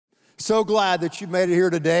So glad that you made it here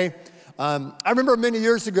today. I remember many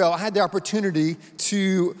years ago, I had the opportunity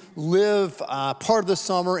to live part of the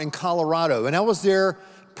summer in Colorado, and I was there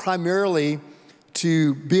primarily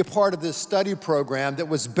to be a part of this study program that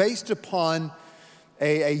was based upon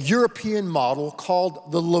a European model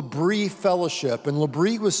called the L'Abri Fellowship. And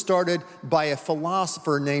L'Abri was started by a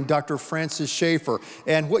philosopher named Dr. Francis Schaeffer.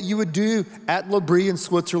 And what you would do at L'Abri in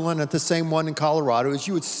Switzerland, at the same one in Colorado, is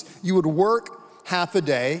you would work half a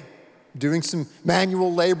day, doing some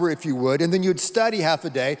manual labor, if you would, and then you'd study half a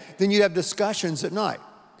day, then you'd have discussions at night.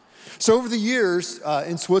 So over the years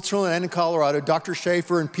in Switzerland and in Colorado, Dr.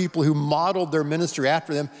 Schaeffer and people who modeled their ministry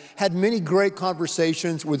after them had many great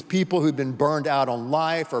conversations with people who'd been burned out on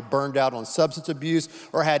life or burned out on substance abuse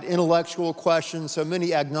or had intellectual questions. So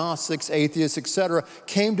many agnostics, atheists, etc.,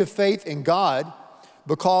 came to faith in God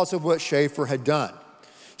because of what Schaeffer had done.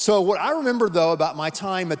 So what I remember, though, about my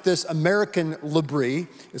time at this American L'Abri,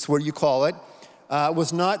 is what you call it,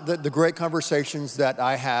 was not the great conversations that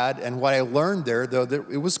I had and what I learned there, though that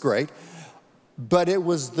it was great, but it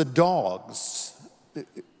was the dogs.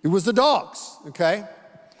 It was the dogs, okay?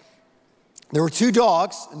 There were two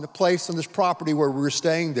dogs in the place on this property where we were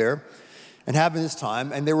staying there and having this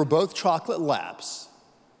time, and they were both chocolate labs,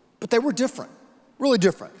 but they were different. Really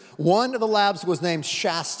different. One of the labs was named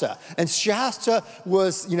Shasta, and Shasta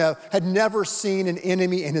was, had never seen an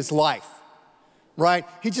enemy in his life, right?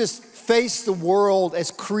 He just faced the world,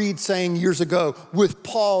 as Creed sang years ago, with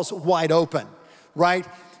paws wide open, right?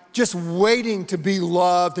 Just waiting to be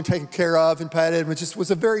loved and taken care of and petted. It just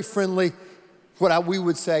was a very friendly, we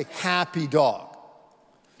would say, happy dog.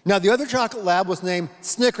 Now, the other chocolate lab was named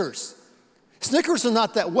Snickers. Snickers was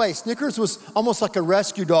not that way. Snickers was almost like a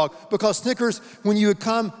rescue dog because Snickers, when you would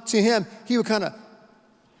come to him, he would kind of,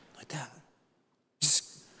 like that,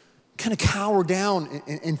 just kind of cower down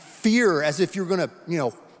in fear as if you're going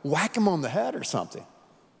to, whack him on the head or something.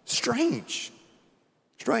 Strange.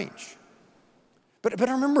 But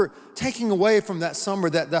I remember taking away from that summer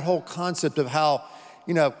that whole concept of how,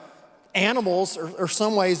 animals are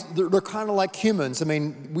some ways, they're kind of like humans. I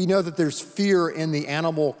mean, we know that there's fear in the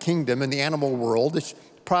animal kingdom, in the animal world. It's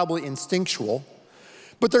probably instinctual.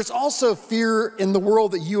 But there's also fear in the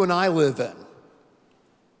world that you and I live in.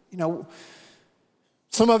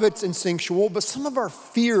 Some of it's instinctual, but some of our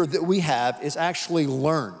fear that we have is actually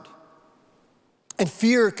learned. And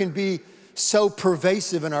fear can be so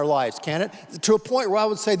pervasive in our lives, can it? To a point where I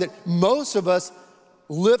would say that most of us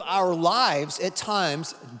live our lives at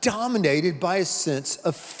times dominated by a sense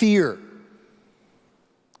of fear.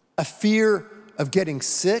 A fear of getting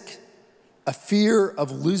sick, a fear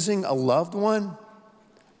of losing a loved one,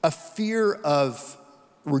 a fear of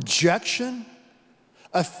rejection,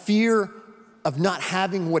 a fear of not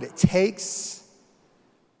having what it takes.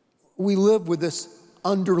 We live with this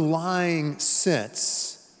underlying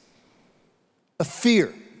sense of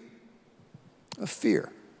fear.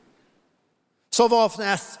 So I've often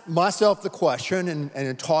asked myself the question, and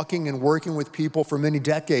in talking and working with people for many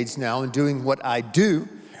decades now and doing what I do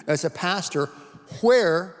as a pastor,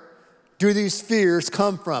 where do these fears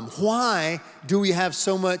come from? Why do we have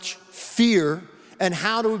so much fear, and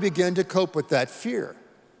how do we begin to cope with that fear?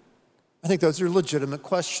 I think those are legitimate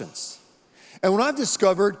questions. And what I've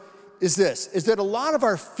discovered is that a lot of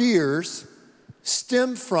our fears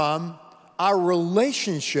stem from our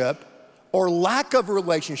relationship or lack of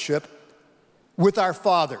relationship with our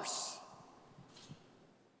fathers.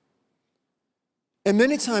 And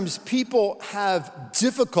many times people have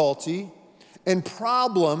difficulty and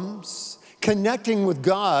problems connecting with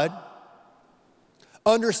God,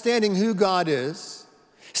 understanding who God is,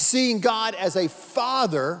 seeing God as a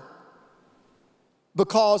father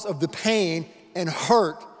because of the pain and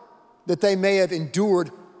hurt that they may have endured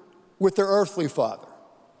with their earthly father.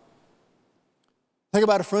 Think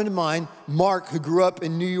about a friend of mine, Mark, who grew up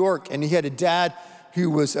in New York, and he had a dad who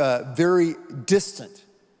was very distant.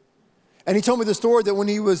 And he told me the story that when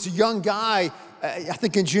he was a young guy, I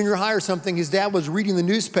think in junior high or something, his dad was reading the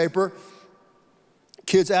newspaper.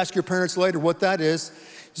 Kids, ask your parents later what that is.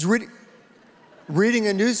 He's reading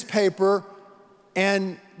a newspaper,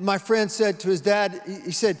 and my friend said to his dad,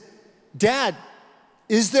 he said, "Dad,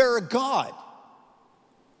 is there a God?"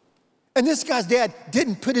 And this guy's dad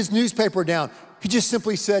didn't put his newspaper down. He just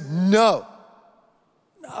simply said, no.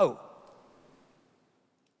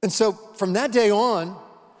 And so from that day on,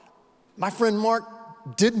 my friend Mark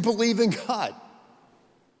didn't believe in God.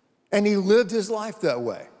 And he lived his life that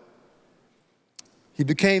way. He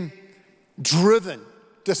became driven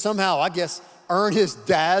to somehow, I guess, earn his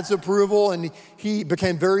dad's approval, and he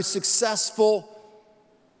became very successful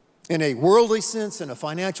in a worldly sense, in a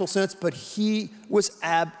financial sense, but he was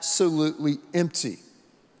absolutely empty.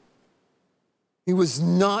 He was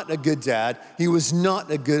not a good dad. He was not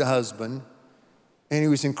a good husband. And he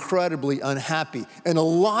was incredibly unhappy. And a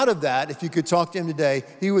lot of that, if you could talk to him today,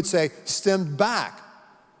 he would say stemmed back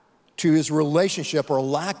to his relationship or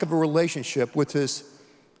lack of a relationship with his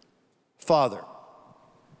father.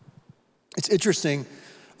 It's interesting,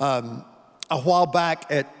 a while back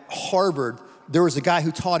at Harvard, there was a guy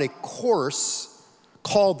who taught a course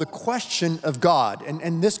called The Question of God.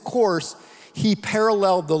 And this course, he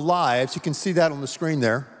paralleled the lives. You can see that on the screen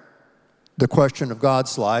there, the Question of God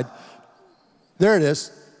slide. There it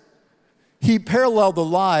is. He paralleled the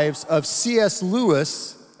lives of C.S.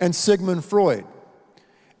 Lewis and Sigmund Freud.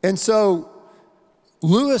 And so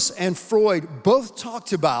Lewis and Freud both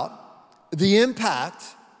talked about the impact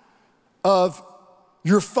of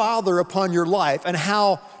your father upon your life and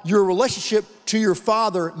how your relationship to your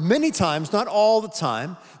father many times, not all the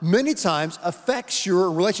time, many times affects your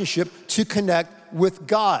relationship to connect with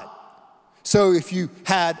God. So if you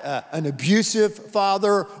had an abusive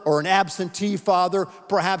father or an absentee father,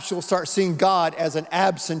 perhaps you'll start seeing God as an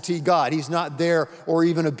absentee God. He's not there or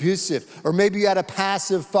even abusive. Or maybe you had a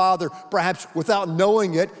passive father, perhaps without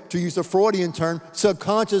knowing it, to use a Freudian term,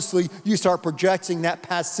 subconsciously you start projecting that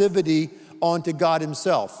passivity onto God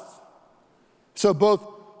himself. So both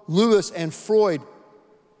Lewis and Freud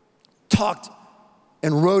talked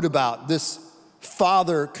and wrote about this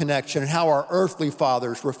father connection and how our earthly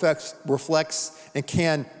fathers reflects and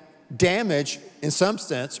can damage, in some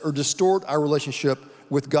sense, or distort our relationship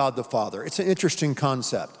with God the Father. It's an interesting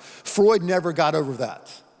concept. Freud never got over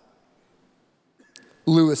that.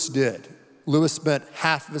 Lewis did. Lewis spent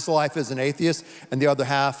half of his life as an atheist and the other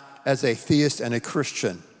half as a theist and a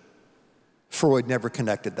Christian. Freud never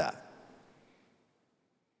connected that.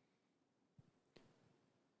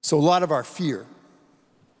 So a lot of our fear,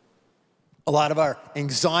 a lot of our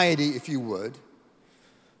anxiety, if you would,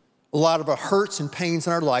 a lot of our hurts and pains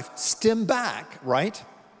in our life stem back, right?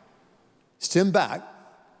 Stem back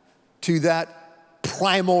to that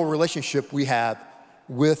primal relationship we have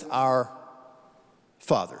with our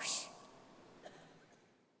fathers.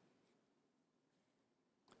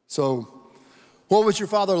 So, what was your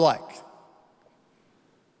father like?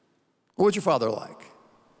 What was your father like?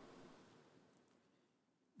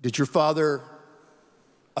 Did your father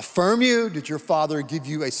affirm you? Did your father give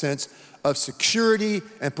you a sense of security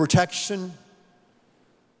and protection?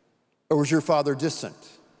 Or was your father distant?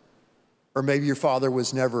 Or maybe your father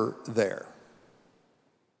was never there.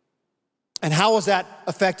 And how is that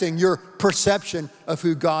affecting your perception of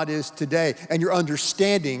who God is today and your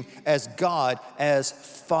understanding as God as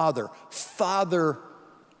Father? Father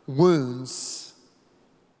wounds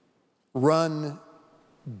run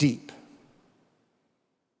deep.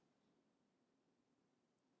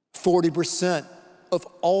 40% of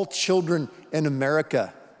all children in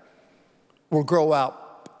America will grow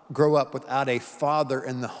up without a father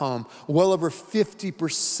in the home. Well over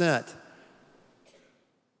 50%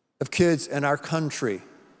 of kids in our country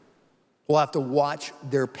will have to watch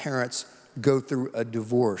their parents go through a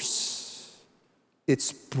divorce.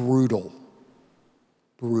 It's brutal,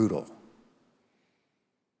 brutal.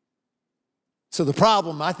 So the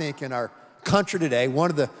problem, I think, in our country today, one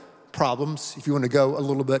of the problems, if you want to go a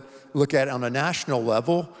little bit, look at it on a national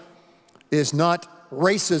level, is not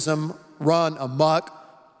racism run amok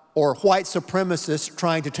or white supremacists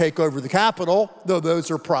trying to take over the Capitol, though those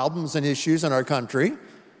are problems and issues in our country.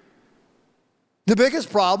 The biggest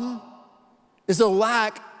problem is the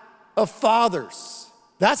lack of fathers.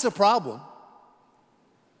 That's a problem.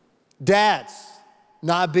 Dads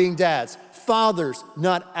not being dads. Fathers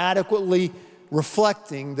not adequately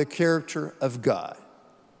reflecting the character of God.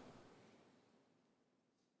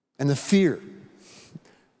 And the fear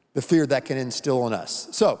that can instill in us.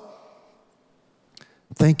 So,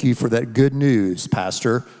 thank you for that good news,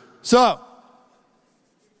 Pastor. So,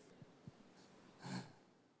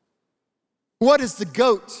 what does the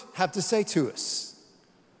goat have to say to us?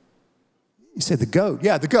 You say the goat.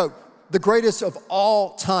 Yeah, the goat. The greatest of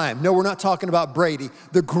all time. No, we're not talking about Brady.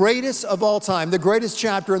 The greatest of all time, the greatest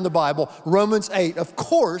chapter in the Bible, Romans 8, of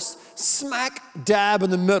course, smack dab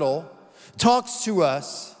in the middle, talks to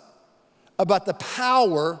us about the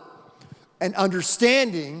power and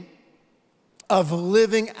understanding of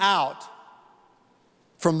living out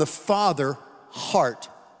from the Father heart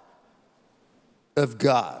of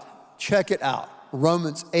God. Check it out.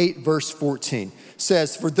 Romans 8, verse 14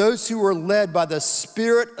 says, "For those who are led by the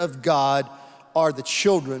Spirit of God are the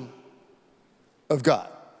children of God."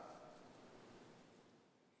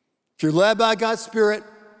 If you're led by God's Spirit,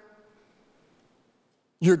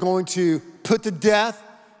 You're going to put to death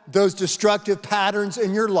those destructive patterns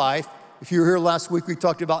in your life. If you were here last week, we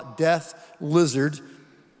talked about death lizard.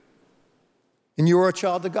 And you are a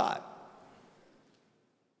child of God.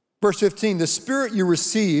 Verse 15, the Spirit you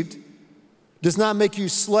received does not make you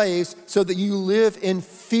slaves so that you live in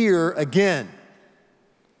fear again.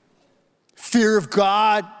 Fear of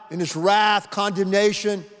God and His wrath,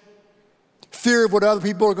 condemnation. Fear of what other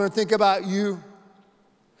people are going to think about you.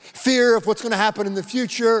 Fear of what's going to happen in the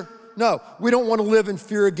future. No, we don't want to live in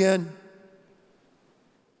fear again.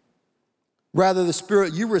 Rather, the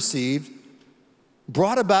Spirit you received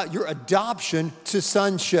brought about your adoption to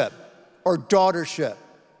sonship or daughtership.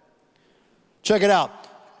 Check it out.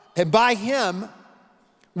 And by Him,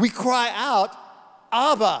 we cry out,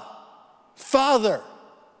 Abba, Father.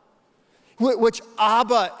 Which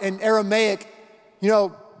Abba in Aramaic,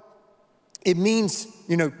 it means,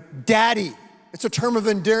 daddy. It's a term of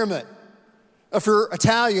endearment. If you're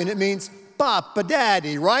Italian, it means Papa,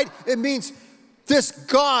 Daddy, right? It means this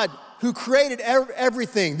God who created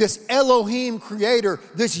everything, this Elohim creator,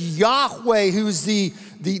 this Yahweh who's the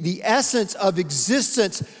essence of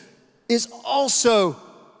existence, is also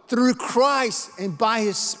through Christ and by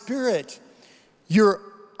His Spirit, your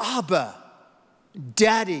Abba,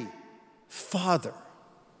 Daddy, Father.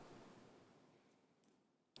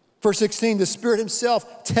 Verse 16, the Spirit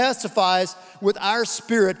Himself testifies with our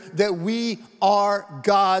spirit that we are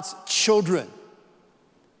God's children.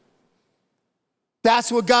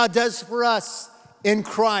 That's what God does for us in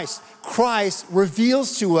Christ. Christ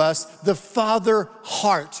reveals to us the Father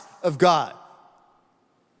heart of God.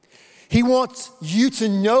 He wants you to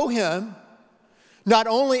know Him not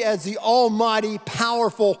only as the almighty,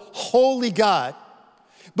 powerful, holy God,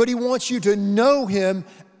 but He wants you to know Him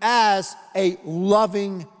as a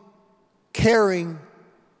loving, caring,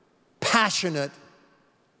 passionate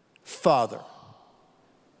Father.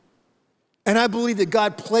 And I believe that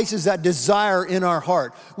God places that desire in our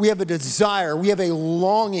heart. We have a desire, we have a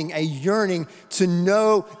longing, a yearning to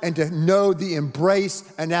know and to know the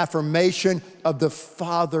embrace and affirmation of the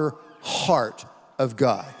Father heart of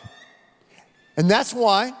God. And that's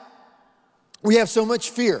why we have so much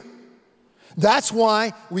fear. That's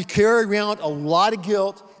why we carry around a lot of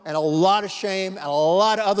guilt and a lot of shame and a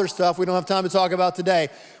lot of other stuff we don't have time to talk about today.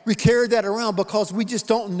 We carry that around because we just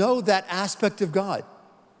don't know that aspect of God.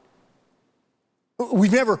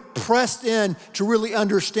 We've never pressed in to really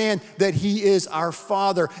understand that He is our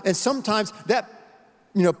Father. And sometimes that,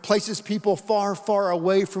 places people far, far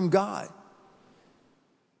away from God.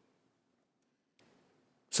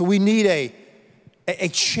 So we need a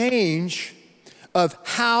change of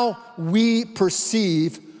how we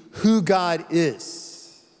perceive who God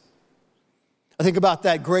is. I think about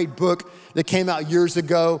that great book that came out years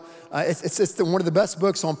ago. It's one of the best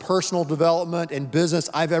books on personal development and business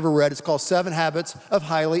I've ever read. It's called 7 Habits of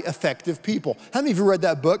Highly Effective People. How many of you read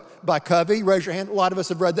that book by Covey? Raise your hand. A lot of us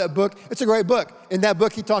have read that book. It's a great book. In that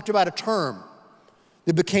book, he talked about a term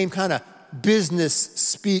that became kind of business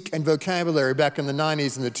speak and vocabulary back in the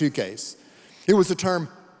 90s and the 2Ks. It was the term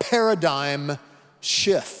paradigm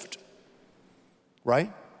shift, right? Do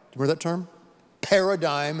you remember that term?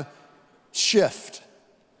 Paradigm shift.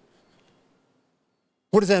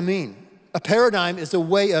 What does that mean? A paradigm is a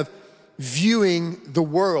way of viewing the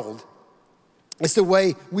world. It's the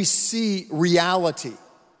way we see reality.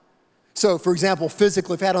 So, for example,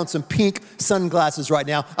 physically, if I had on some pink sunglasses right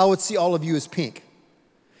now, I would see all of you as pink.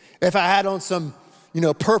 If I had on some,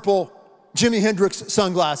 purple Jimi Hendrix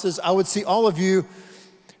sunglasses, I would see all of you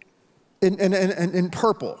in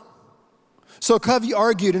purple. So Covey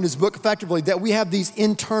argued in his book effectively that we have these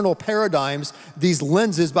internal paradigms, these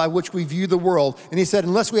lenses by which we view the world. And he said,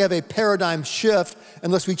 unless we have a paradigm shift,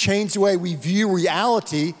 unless we change the way we view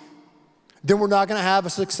reality, then we're not going to have a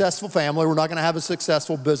successful family, we're not going to have a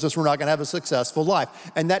successful business, we're not going to have a successful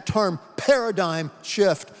life. And that term, paradigm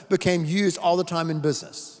shift, became used all the time in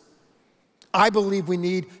business. I believe we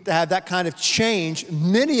need to have that kind of change,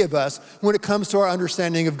 many of us, when it comes to our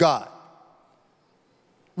understanding of God.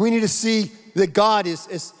 We need to see that God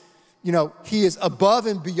is He is above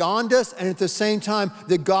and beyond us, and at the same time,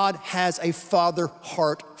 that God has a Father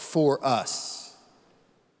heart for us.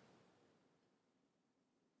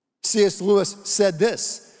 C.S. Lewis said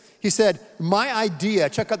this. He said, my idea,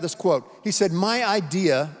 check out this quote. He said, my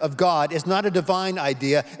idea of God is not a divine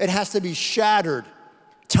idea. It has to be shattered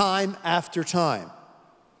time after time.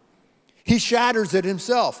 He shatters it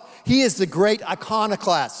Himself. He is the great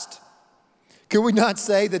iconoclast. Can we not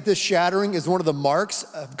say that this shattering is one of the marks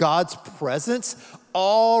of God's presence?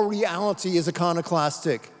 All reality is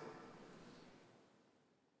iconoclastic.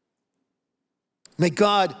 May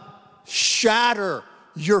God shatter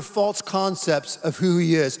your false concepts of who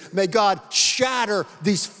he is. May God shatter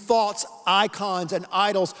these false icons and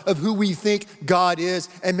idols of who we think God is,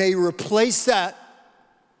 and may he replace that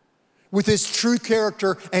with his true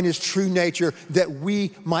character and his true nature, that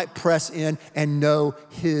we might press in and know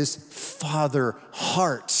his Father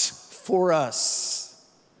heart for us.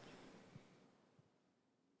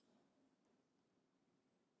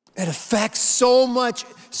 It affects so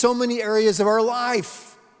many areas of our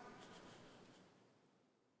life.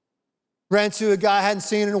 Ran into a guy I hadn't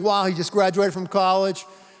seen in a while. He just graduated from college.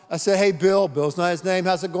 I said, hey, Bill. Bill's not his name.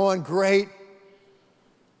 How's it going? Great.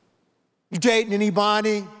 You dating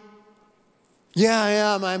anybody? Yeah, I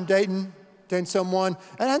am. I'm dating someone.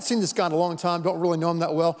 And I hadn't seen this guy in a long time. Don't really know him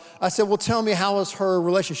that well. I said, well, tell me, how is her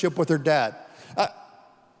relationship with her dad?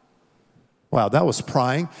 Wow, that was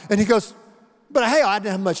prying. And he goes, but hey, I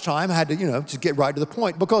didn't have much time. I had to, just get right to the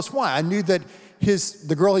point. Because why? I knew that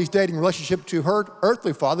the girl he's dating relationship to her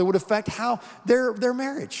earthly father would affect how their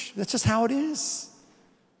marriage. That's just how it is.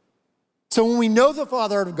 So when we know the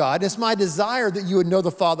Father heart of God, it's my desire that you would know the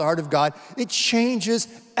Father heart of God. It changes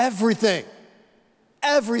everything.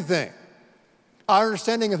 Everything. Our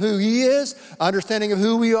understanding of who he is, our understanding of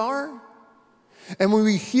who we are. And when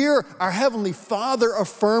we hear our Heavenly Father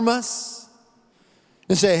affirm us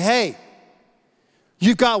and say, hey,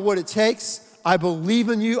 you've got what it takes. I believe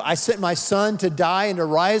in you. I sent my son to die and to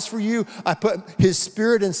rise for you. I put his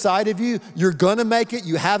spirit inside of you. You're going to make it.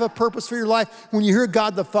 You have a purpose for your life. When you hear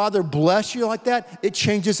God the Father bless you like that, it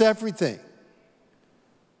changes everything.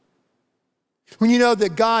 When you know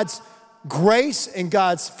that God's grace and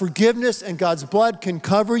God's forgiveness and God's blood can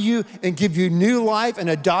cover you and give you new life and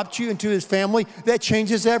adopt you into his family, that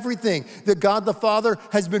changes everything. That God the Father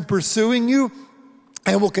has been pursuing you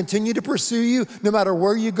and will continue to pursue you no matter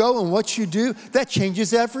where you go and what you do, that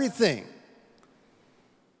changes everything.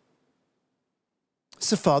 It's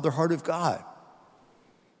the Father heart of God.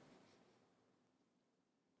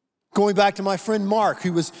 Going back to my friend Mark,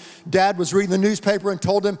 dad was reading the newspaper and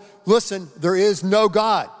told him, listen, there is no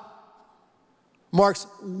God. Mark's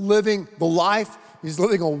living the life. He's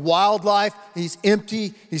living a wild life. He's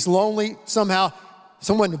empty. He's lonely. Somehow,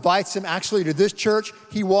 someone invites him actually to this church.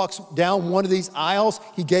 He walks down one of these aisles.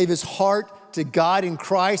 He gave his heart to God in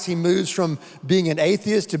Christ. He moves from being an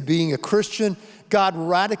atheist to being a Christian. God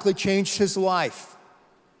radically changed his life.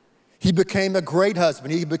 He became a great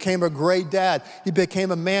husband. He became a great dad. He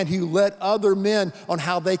became a man who led other men on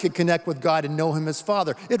how they could connect with God and know him as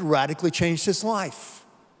Father. It radically changed his life.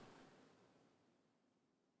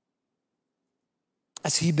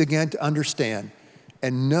 As he began to understand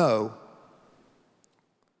and know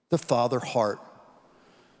the Father heart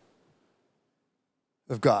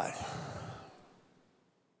of God.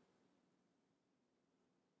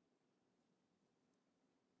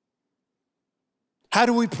 How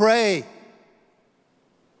do we pray?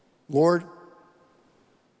 Lord,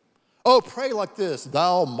 pray like this.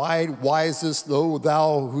 Thou might wisest, though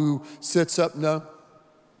thou who sits up. No.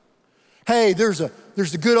 Hey, there's a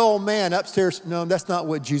good old man upstairs. No, that's not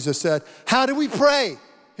what Jesus said. How do we pray?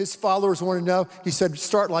 His followers want to know. He said,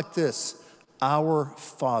 start like this. Our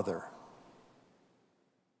Father.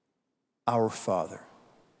 Our Father.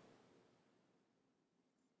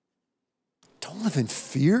 Don't live in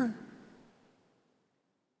fear.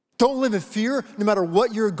 Don't live in fear no matter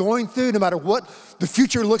what you're going through, no matter what the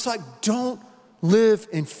future looks like. Don't live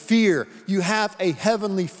in fear. You have a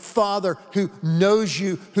heavenly Father who knows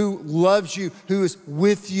you, who loves you, who is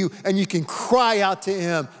with you, and you can cry out to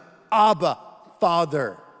him, Abba,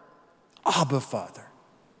 Father. Abba, Father.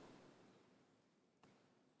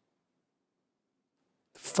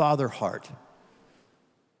 The Father heart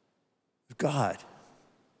of God.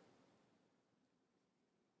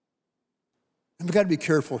 And we've got to be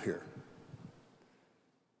careful here.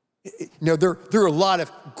 There are a lot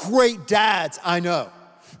of great dads I know,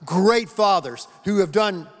 great fathers who have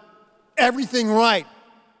done everything right.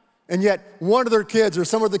 And yet one of their kids or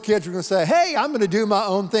some of the kids are going to say, hey, I'm going to do my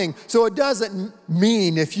own thing. So it doesn't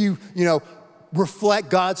mean if you reflect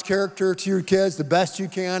God's character to your kids the best you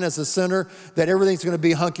can as a sinner, that everything's going to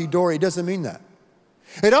be hunky-dory. It doesn't mean that.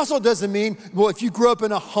 It also doesn't mean, well, if you grew up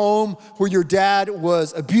in a home where your dad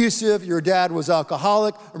was abusive, your dad was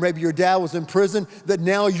alcoholic, or maybe your dad was in prison, that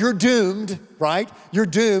now you're doomed, right? You're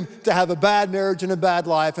doomed to have a bad marriage and a bad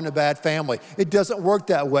life and a bad family. It doesn't work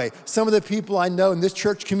that way. Some of the people I know in this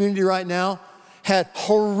church community right now had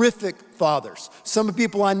horrific fathers. Some of the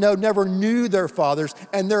people I know never knew their fathers,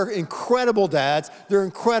 and they're incredible dads, they're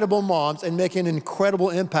incredible moms, and making an incredible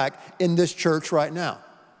impact in this church right now.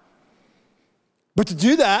 But to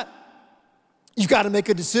do that, you've got to make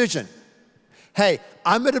a decision. Hey,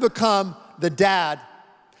 I'm going to become the dad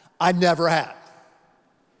I never had.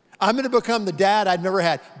 I'm going to become the dad I'd never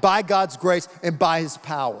had by God's grace and by his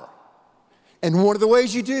power. And one of the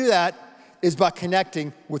ways you do that is by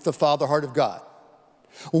connecting with the Father heart of God.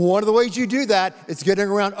 One of the ways you do that is getting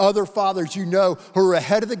around other fathers you know who are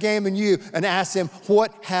ahead of the game than you and ask them,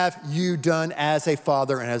 what have you done as a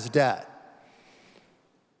father and as a dad?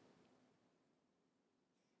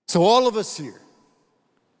 So all of us here,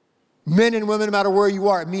 men and women, no matter where you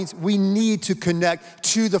are, it means we need to connect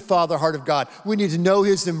to the Father heart of God. We need to know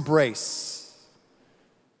his embrace.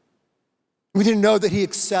 We need to know that he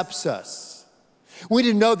accepts us. We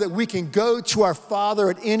need to know that we can go to our Father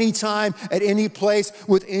at any time, at any place,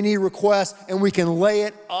 with any request, and we can lay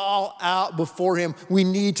it all out before him. We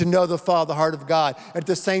need to know the Father heart of God. At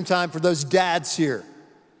the same time, for those dads here,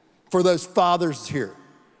 for those fathers here,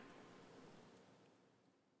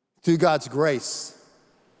 through God's grace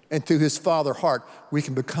and through his Father heart, we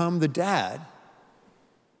can become the dad,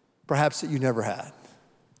 perhaps that you never had.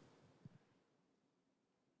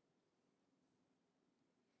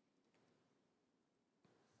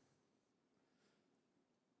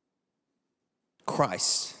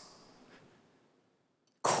 Christ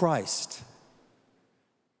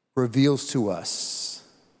reveals to us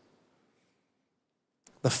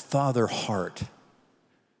the Father heart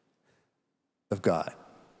of God.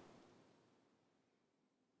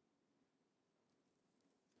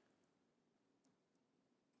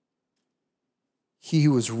 He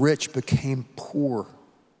who was rich became poor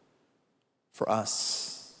for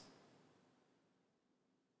us.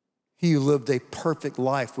 He who lived a perfect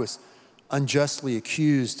life was unjustly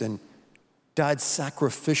accused and died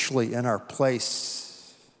sacrificially in our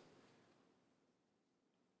place,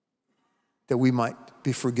 that we might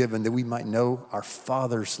be forgiven, that we might know our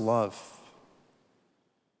Father's love.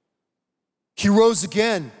 He rose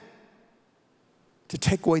again to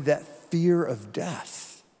take away that fear of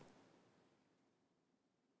death.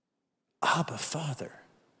 Abba, Father,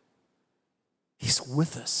 he's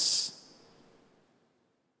with us.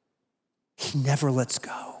 He never lets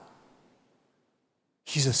go.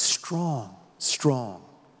 He's a strong, strong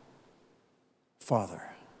Father.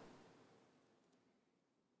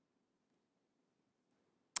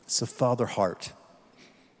 It's the Father heart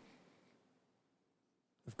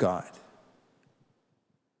of God.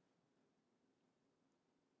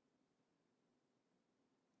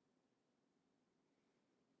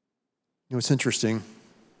 You know, it's interesting.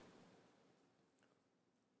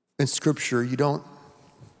 In Scripture, you don't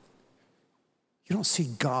see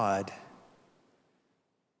God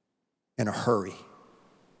in a hurry. You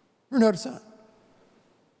ever notice that?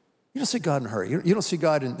 You don't see God in a hurry. You don't see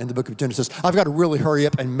God in the book of Genesis. I've got to really hurry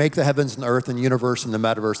up and make the heavens and the earth and the universe and the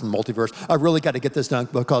metaverse and the multiverse. I've really got to get this done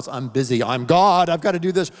because I'm busy. I'm God. I've got to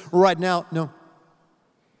do this right now. No.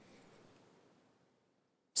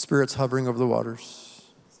 Spirit's hovering over the waters.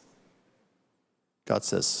 God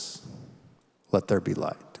says, let there be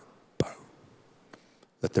light. Boom.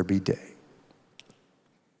 Let there be day.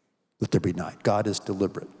 Let there be night. God is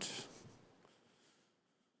deliberate.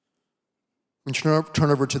 When you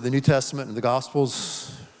turn over to the New Testament and the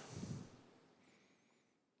Gospels,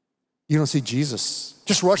 you don't see Jesus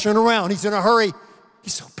just rushing around. He's in a hurry.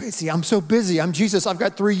 He's so busy. I'm so busy. I'm Jesus. I've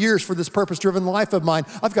got 3 years for this purpose-driven life of mine.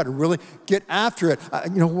 I've got to really get after it.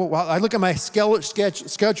 I look at my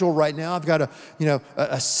schedule right now. I've got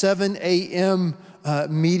a 7 a.m.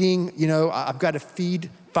 Meeting. I've got to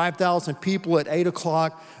feed 5,000 people at 8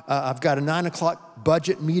 o'clock. I've got a 9 o'clock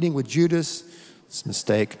budget meeting with Judas. It's a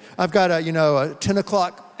mistake. I've got a 10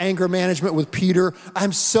 o'clock anger management with Peter.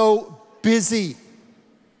 I'm so busy.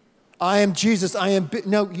 I am Jesus.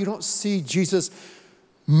 No, you don't see Jesus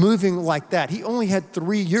moving like that. He only had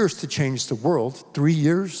 3 years to change the world. 3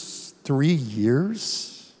 years? 3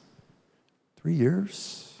 years? 3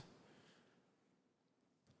 years?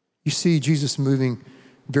 You see Jesus moving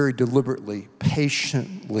very deliberately,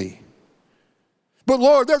 patiently. But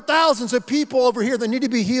Lord, there are thousands of people over here that need to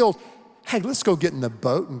be healed. Hey, let's go get in the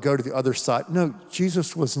boat and go to the other side. No,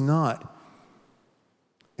 Jesus was not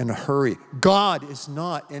in a hurry. God is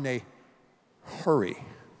not in a hurry.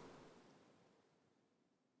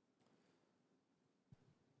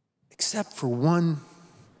 Except for one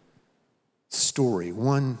story,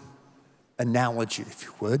 one analogy, if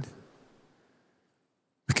you would.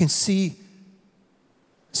 We can see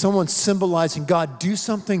someone symbolizing God do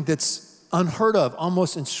something that's unheard of,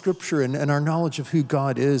 almost in Scripture and our knowledge of who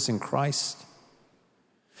God is in Christ.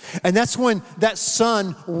 And that's when that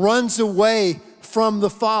son runs away from the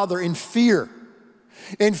father in fear.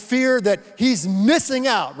 in fear that he's missing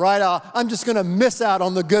out, right? I'm just going to miss out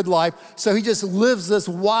on the good life. So he just lives this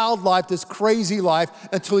wild life, this crazy life,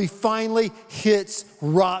 until he finally hits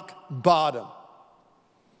rock bottom.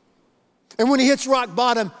 And when he hits rock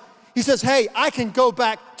bottom, he says, hey, I can go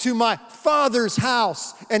back to my father's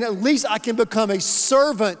house, and at least I can become a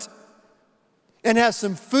servant and have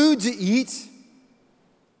some food to eat.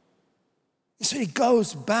 So he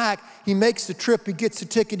goes back, he makes the trip, he gets the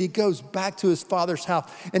ticket, he goes back to his father's house.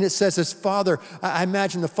 And it says his father, I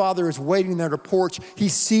imagine the father is waiting there at the porch. He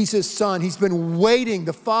sees his son. He's been waiting.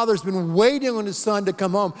 The father's been waiting on his son to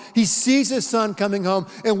come home. He sees his son coming home.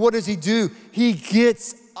 And what does he do? He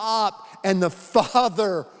gets up, and the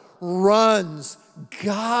father runs.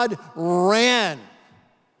 God ran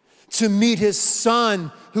to meet his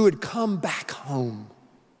son who had come back home.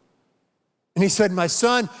 And he said, my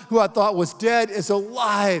son, who I thought was dead, is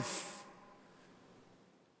alive.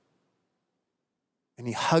 And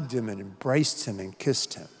he hugged him and embraced him and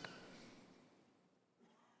kissed him.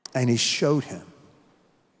 And he showed him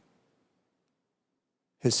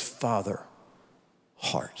his father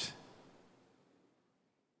heart.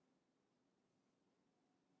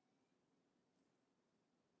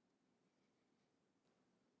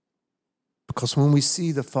 Because when we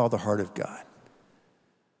see the father heart of God,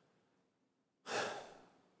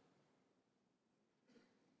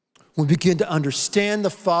 we begin to understand the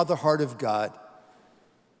father heart of God,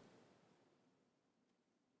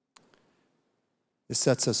 it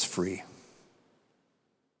sets us free.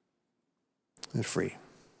 And free.